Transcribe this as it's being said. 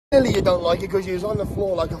Clearly you don't like it because you was on the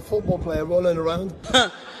floor like a football player rolling around.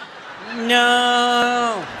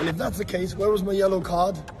 No! And if that's the case, where was my yellow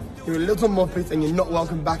card? You're a little muppet and you're not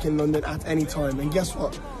welcome back in London at any time. And guess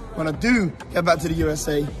what? When I do get back to the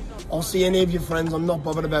USA, I'll see any of your friends. I'm not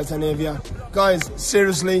bothered about any of you. Guys,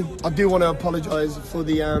 seriously, I do want to apologise for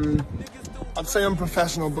the, I'd say I'm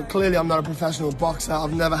professional, but clearly I'm not a professional boxer.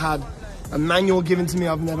 I've never had a manual given to me.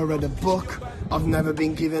 I've never read a book. I've never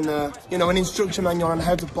been given an instruction manual on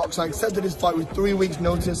how to box. I accepted this fight with 3 weeks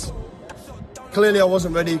notice. Clearly I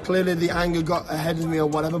wasn't ready. Clearly the anger got ahead of me or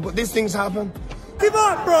whatever, but these things happen. Give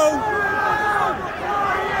up, bro!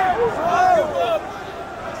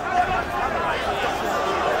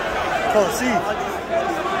 Can't see.